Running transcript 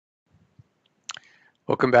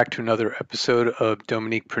Welcome back to another episode of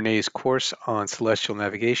Dominique Prinet's course on celestial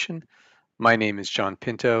navigation. My name is John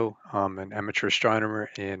Pinto. I'm an amateur astronomer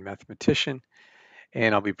and mathematician,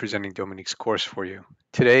 and I'll be presenting Dominique's course for you.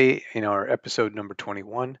 Today, in our episode number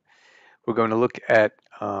 21, we're going to look at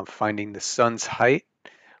finding the sun's height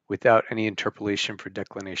without any interpolation for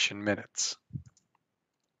declination minutes.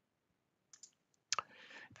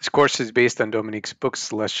 This course is based on Dominique's book,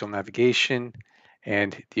 Celestial Navigation,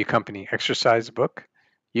 and the accompanying exercise book.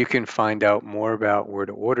 You can find out more about where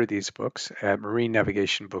to order these books at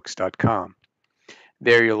marinenavigationbooks.com.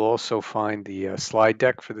 There you'll also find the slide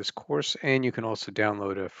deck for this course, and you can also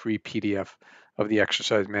download a free PDF of the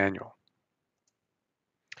exercise manual.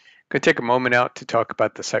 I'm going to take a moment out to talk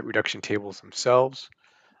about the site reduction tables themselves.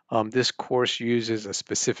 This course uses a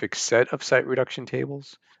specific set of site reduction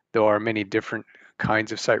tables. There are many different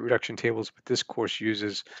kinds of site reduction tables, but this course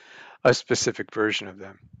uses a specific version of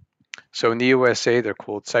them. So in the USA, they're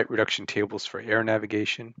called Site Reduction Tables for Air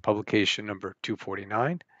Navigation, publication number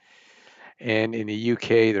 249. And in the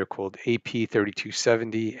UK, they're called AP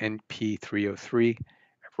 3270 and P303,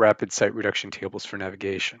 Rapid Site Reduction Tables for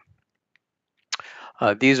Navigation.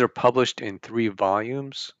 These are published in 3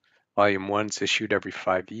 volumes. Volume 1 is issued every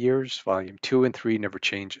 5 years. Volume 2 and 3 never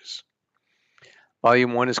changes.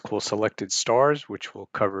 Volume 1 is called Selected Stars, which we'll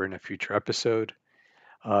cover in a future episode.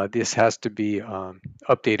 This has to be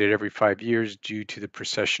updated every 5 years due to the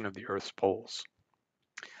precession of the Earth's poles.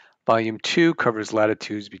 Volume 2 covers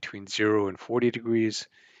latitudes between 0 and 40 degrees,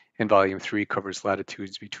 and Volume 3 covers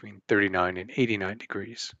latitudes between 39 and 89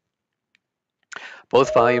 degrees.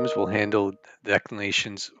 Both volumes will handle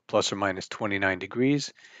declinations plus or minus 29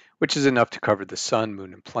 degrees, which is enough to cover the sun,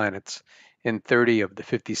 moon, and planets, and 30 of the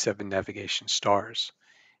 57 navigation stars.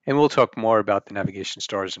 And we'll talk more about the navigation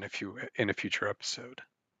stars in a future episode.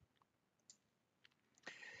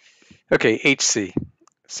 Okay, HC.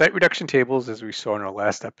 Site reduction tables, as we saw in our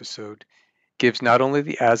last episode, gives not only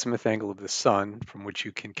the azimuth angle of the sun, from which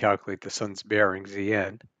you can calculate the sun's bearing,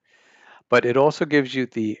 Zn, but it also gives you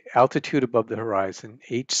the altitude above the horizon,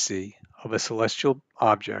 HC, of a celestial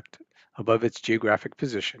object above its geographic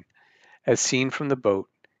position, as seen from the boat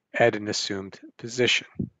at an assumed position.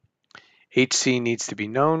 HC needs to be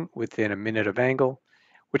known within a minute of angle,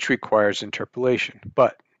 which requires interpolation.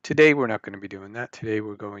 But today we're not going to be doing that. Today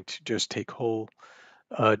we're going to just take whole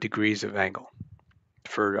degrees of angle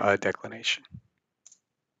for declination.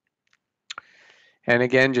 And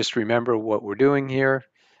again, just remember what we're doing here.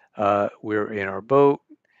 We're in our boat.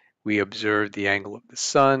 We observe the angle of the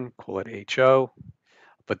sun, call it HO.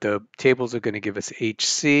 But the tables are going to give us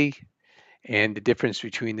HC, and the difference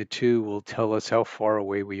between the two will tell us how far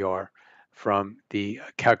away we are from the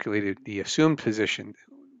assumed position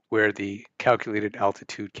where the calculated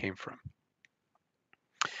altitude came from.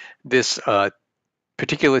 This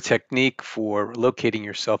particular technique for locating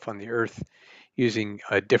yourself on the Earth using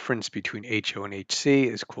a difference between HO and HC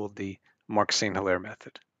is called the Marxane-Hilary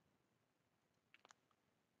method.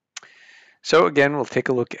 So again, we'll take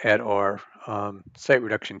a look at our site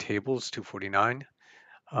reduction tables, 249.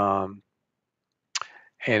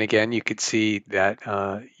 And again, you could see that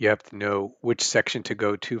you have to know which section to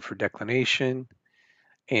go to for declination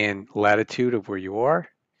and latitude of where you are,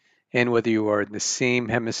 and whether you are in the same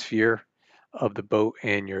hemisphere of the boat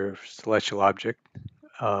and your celestial object,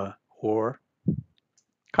 or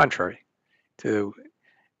contrary to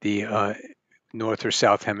the north or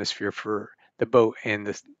south hemisphere for the boat and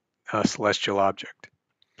the celestial object.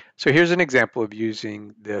 So here's an example of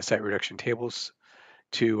using the site reduction tables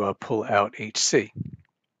to pull out HC.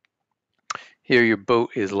 Here your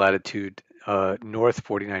boat is latitude north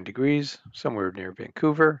 49 degrees, somewhere near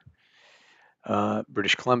Vancouver,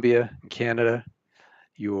 British Columbia, in Canada.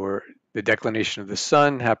 The declination of the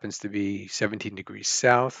sun happens to be 17 degrees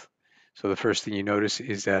south. So the first thing you notice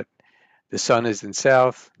is that the sun is in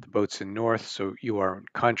south, the boat's in north, so you are on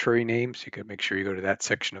contrary names. You can make sure you go to that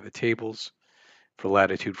section of the tables for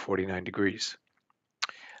latitude 49 degrees.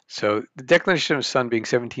 So the declination of the sun being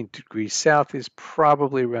 17 degrees south is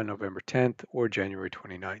probably around November 10th or January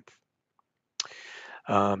 29th.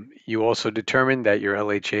 You also determine that your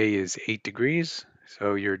LHA is 8 degrees,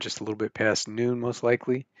 so you're just a little bit past noon most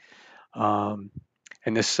likely. And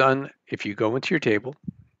the sun, if you go into your table,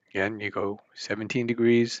 again, you go 17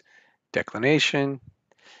 degrees declination,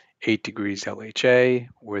 8 degrees LHA,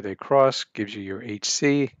 where they cross gives you your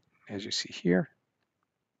HC, as you see here.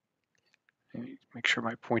 Make sure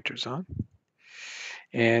my pointer's on.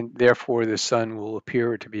 And therefore, the sun will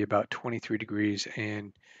appear to be about 23 degrees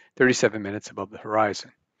and 37 minutes above the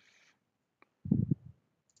horizon.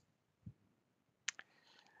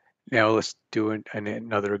 Now let's do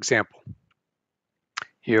another example.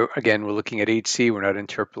 Here again, we're looking at HC. We're not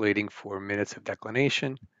interpolating for minutes of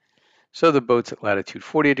declination. So the boat's at latitude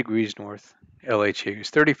 40 degrees north. LHA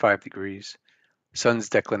is 35 degrees. Sun's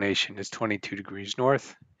declination is 22 degrees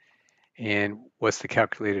north. And what's the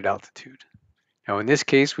calculated altitude? Now in this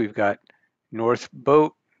case, we've got north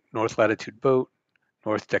boat, north latitude boat,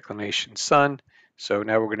 north declination sun. So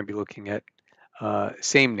now we're going to be looking at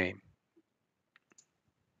same name.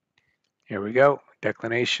 Here we go,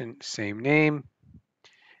 declination, same name.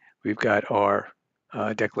 We've got our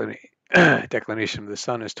declination of the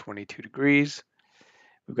sun is 22 degrees.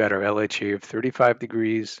 We've got our LHA of 35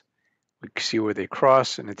 degrees. We can see where they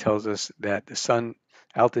cross, and it tells us that the sun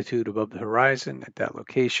altitude above the horizon at that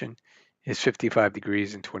location is 55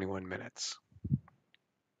 degrees and 21 minutes.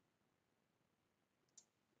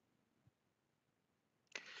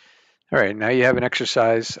 All right, now you have an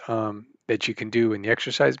exercise that you can do in the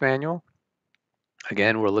exercise manual.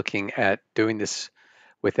 Again, we're looking at doing this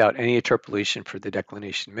without any interpolation for the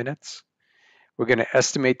declination minutes. We're going to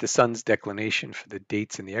estimate the sun's declination for the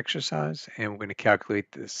dates in the exercise, and we're going to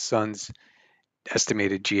calculate the sun's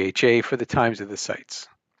estimated GHA for the times of the sites.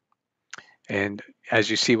 And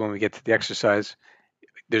as you see when we get to the exercise,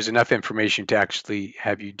 there's enough information to actually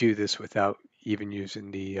have you do this without even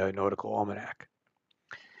using the nautical almanac.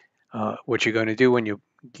 What you're going to do when you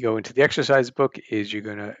go into the exercise book is you're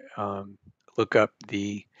going to look up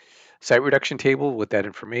the site reduction table with that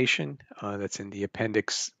information that's in the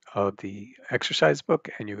appendix of the exercise book,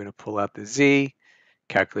 and you're going to pull out the Z,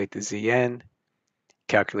 calculate the ZN,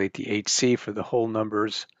 calculate the HC for the whole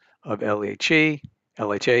numbers of LHA,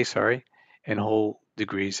 sorry, and whole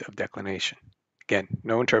degrees of declination. Again,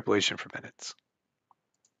 no interpolation for minutes.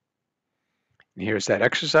 And here's that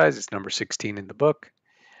exercise. It's number 16 in the book.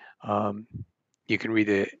 You can read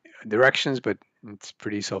the directions, but it's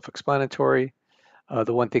pretty self-explanatory.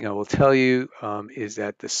 The one thing I will tell you is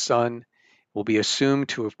that the sun will be assumed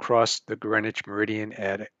to have crossed the Greenwich meridian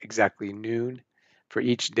at exactly noon for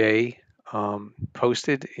each day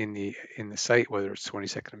posted in the site, whether it's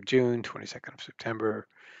 22nd of June, 22nd of September,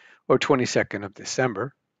 or 22nd of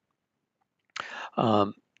December.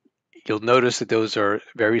 You'll notice that those are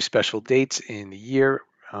very special dates in the year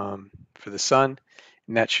for the sun,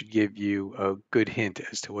 and that should give you a good hint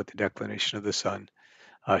as to what the declination of the sun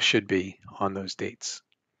should be on those dates.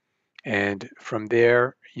 And from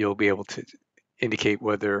there, you'll be able to indicate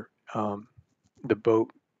whether the boat,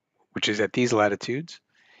 which is at these latitudes,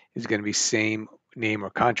 is going to be same name or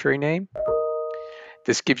contrary name.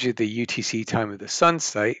 This gives you the UTC time of the sun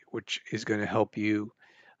site, which is going to help you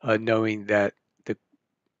knowing that the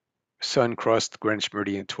sun crossed the Greenwich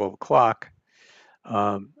meridian at 12 o'clock,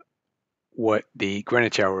 what the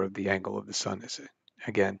Greenwich hour of the angle of the sun is.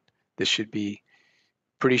 Again, this should be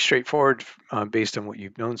pretty straightforward based on what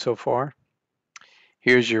you've known so far.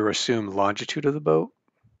 Here's your assumed longitude of the boat.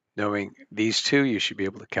 Knowing these two, you should be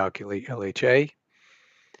able to calculate LHA.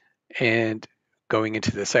 And going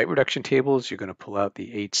into the site reduction tables, you're going to pull out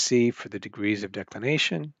the HC for the degrees of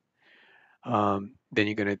declination. Then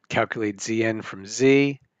you're going to calculate ZN from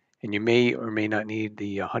Z, and you may or may not need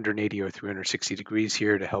the 180 or 360 degrees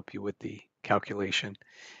here to help you with the calculation.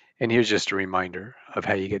 And here's just a reminder of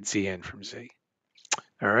how you get ZN from Z.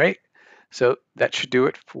 All right, so that should do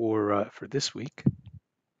it for this week.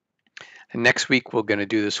 And next week, we're going to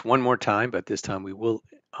do this one more time, but this time we will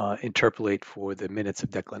interpolate for the minutes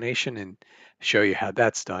of declination and show you how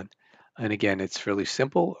that's done. And again, it's fairly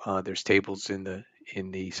simple. There's tables in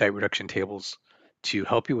the site reduction tables to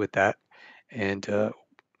help you with that. And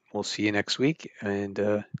we'll see you next week. And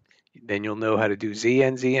then you'll know how to do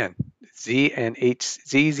ZN,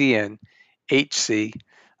 ZZN, HC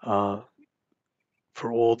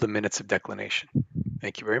for all the minutes of declination.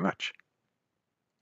 Thank you very much.